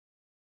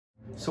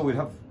So we'll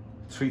have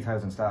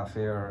 3,000 staff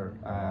here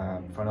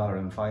for an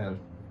All-Ireland final,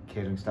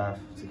 catering staff,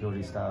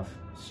 security staff,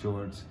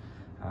 stewards,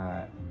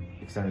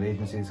 external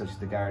agencies such as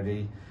the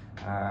GAA.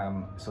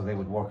 So they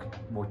would work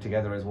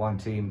together as one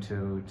team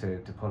to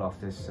pull off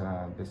this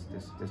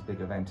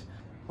big event.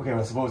 Okay,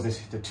 well, I suppose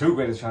the two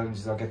greatest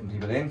challenges are getting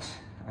people in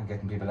and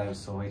getting people out.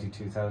 So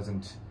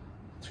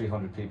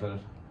 82,300 people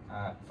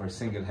for a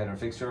single header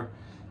fixture,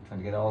 trying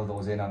to get all of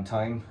those in on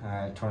time.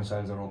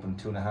 Turnstiles are open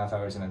 2.5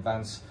 hours in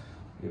advance.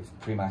 We have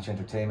pre-match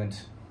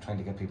entertainment, trying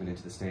to get people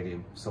into the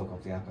stadium, soak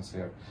up the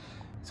atmosphere.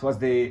 So as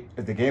the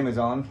game is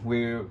on,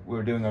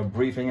 we're doing our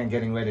briefing and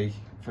getting ready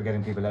for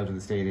getting people out of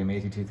the stadium.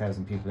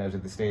 82,000 people out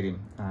of the stadium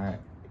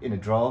in a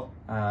draw,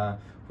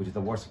 which is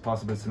the worst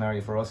possible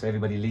scenario for us.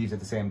 Everybody leaves at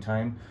the same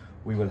time.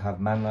 We will have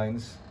man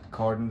lines,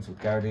 cordons with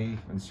Gardaí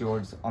and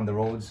stewards on the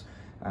roads,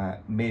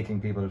 making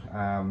people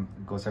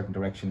go certain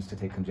directions to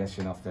take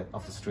congestion off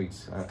the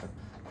streets.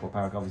 Croke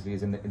Park obviously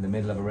is in the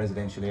middle of a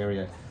residential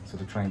area, so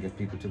to try and get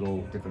people to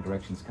go different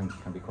directions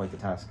can be quite the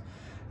task.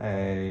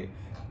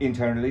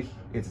 Internally,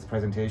 it's the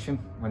presentation.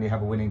 When you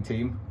have a winning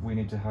team, we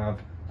need to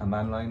have a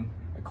man line,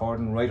 a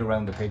cordon right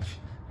around the pitch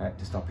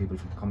to stop people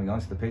from coming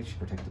onto the pitch,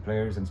 protect the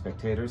players and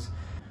spectators.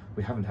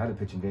 We haven't had a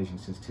pitch invasion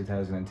since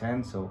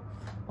 2010, so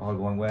all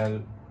going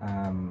well,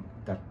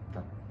 that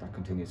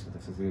continues for the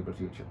foreseeable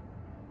future.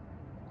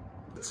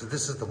 So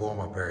this is the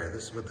warm-up area.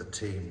 This is where the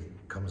team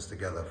comes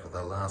together for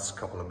the last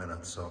couple of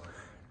minutes. So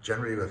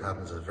generally what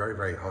happens is very,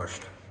 very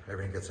hushed.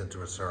 Everything gets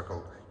into a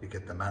circle. You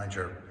get the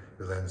manager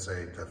who then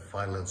say the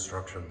final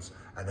instructions,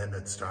 and then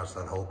it starts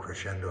that whole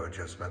crescendo of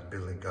just about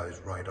building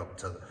guys right up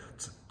to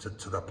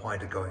the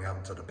point of going out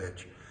into the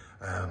pitch.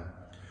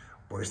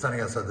 We're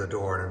standing outside the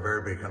door and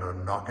invariably kind of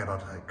knocking on,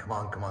 come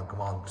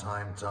on,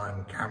 time,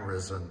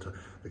 cameras, and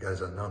the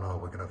guys are, no,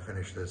 we're going to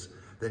finish this.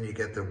 Then you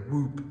get the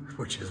whoop,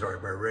 which is right,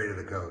 we're ready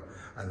to go.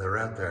 And they're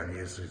out there and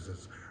you see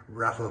this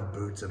rattle of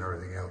boots and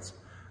everything else.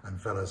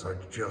 And fellas are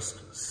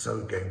just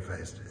so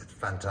game-faced. It's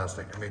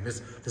fantastic. I mean,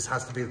 this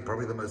has to be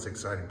probably the most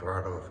exciting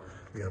part of,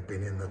 you know,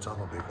 being in the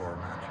tunnel before a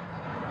match.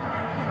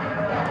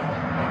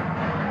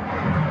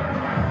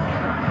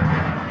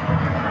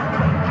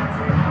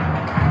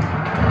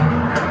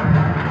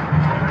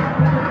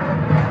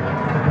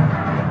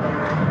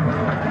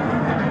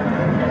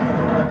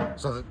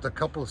 So the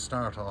couple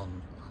start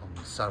on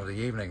Saturday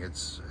evening.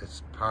 It's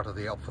part of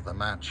the Up for the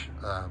Match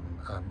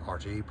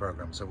RTE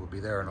program, so we'll be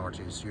there in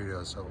RTE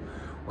studios. So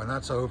when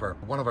that's over,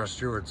 one of our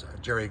stewards,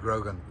 Jerry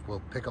Grogan,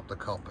 will pick up the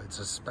cup. It's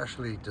a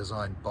specially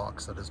designed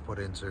box that is put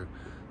into,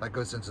 that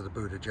goes into the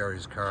boot of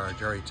Jerry's car.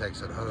 Jerry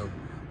takes it home.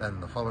 Then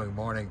the following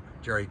morning,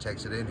 Jerry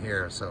takes it in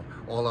here. So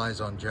all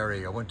eyes on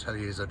Jerry. I won't tell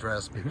you his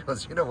address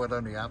because you know what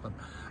only happened.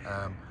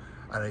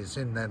 And it's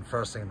in then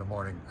first thing in the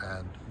morning,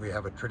 and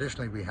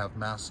traditionally we have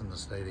mass in the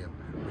stadium,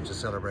 which is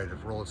celebrated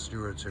for all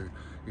stewards who,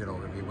 you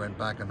know, if you went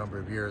back a number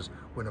of years,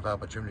 wouldn't have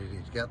opportunity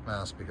to get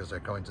mass because they're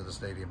coming to the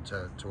stadium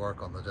to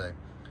work on the day.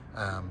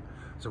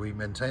 So we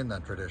maintain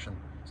that tradition.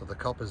 So the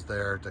cup is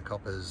there. The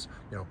cup is,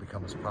 you know,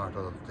 becomes part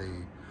of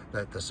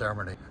the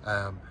ceremony.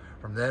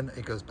 From then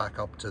it goes back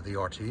up to the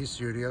RTE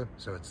studio,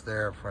 so it's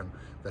there when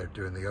they're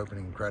doing the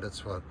opening credits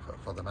for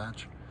the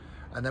match.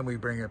 And then we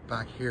bring it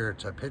back here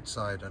to pitch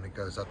side, and it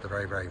goes at the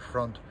very, very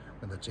front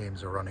when the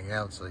teams are running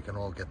out, so they can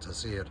all get to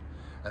see it.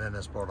 And then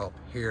it's brought up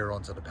here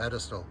onto the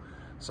pedestal,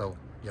 so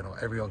you know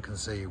everyone can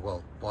see,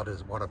 well, what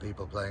are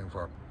people playing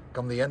for?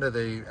 Come the end of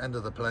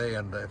the play,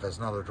 and if it's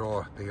not a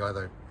draw, be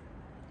either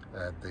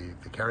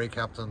the Kerry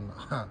captain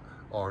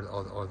or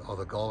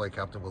the Galway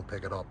captain will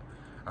pick it up.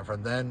 And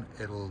from then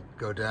it'll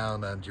go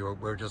down, and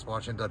we're just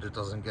watching that it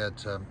doesn't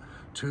get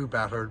too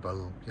battered, but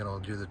you know,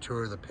 do the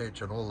tour of the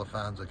pitch, and all the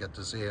fans will get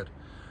to see it.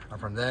 And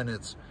from then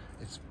it's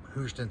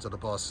hooshed into the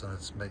bus, and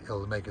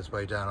it'll make its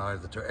way down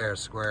either to Ayr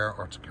Square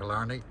or to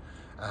Killarney,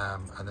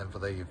 and then for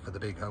the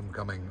big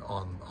homecoming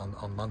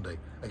on Monday.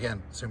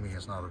 Again, assuming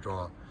it's not a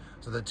draw.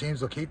 So the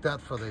teams will keep that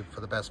for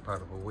the best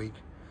part of a week.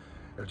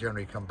 It'll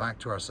generally come back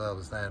to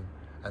ourselves then,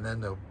 and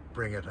then they'll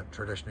bring it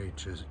traditionally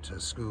to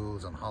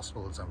schools and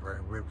hospitals and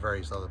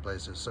various other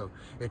places. So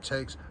it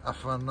takes a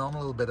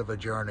phenomenal bit of a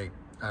journey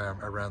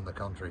around the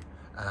country.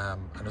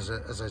 And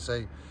as I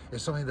say,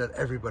 it's something that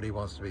everybody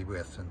wants to be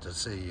with and to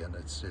see, and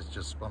it's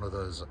just one of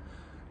those,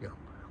 you know,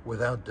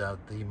 without doubt,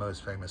 the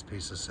most famous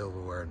piece of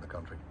silverware in the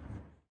country.